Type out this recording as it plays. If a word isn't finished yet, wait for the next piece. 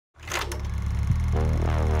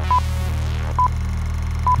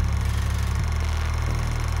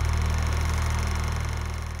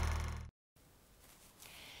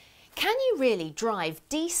really drive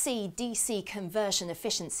DC-DC conversion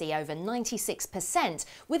efficiency over 96%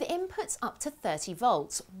 with inputs up to 30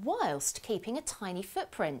 volts, whilst keeping a tiny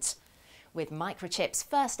footprint. With Microchip's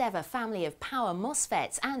first ever family of power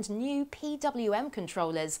MOSFETs and new PWM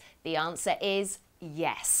controllers, the answer is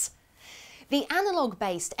yes. The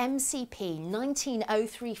analog-based MCP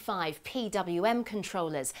 19035 PWM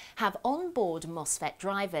controllers have onboard MOSFET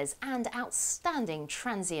drivers and outstanding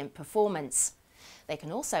transient performance. They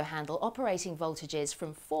can also handle operating voltages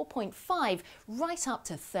from 4.5 right up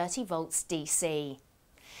to 30 volts DC.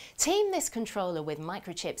 Team this controller with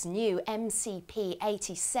Microchip's new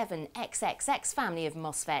MCP87XXX family of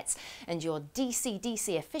MOSFETs and your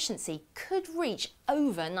DC-DC efficiency could reach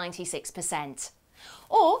over 96%.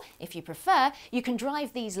 Or, if you prefer, you can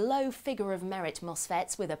drive these low figure of merit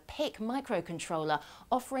MOSFETs with a PIC microcontroller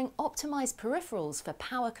offering optimized peripherals for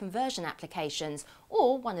power conversion applications,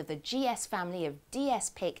 or one of the GS family of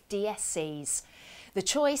DS-PIC DSCs. The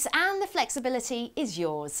choice and the flexibility is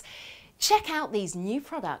yours. Check out these new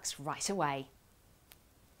products right away.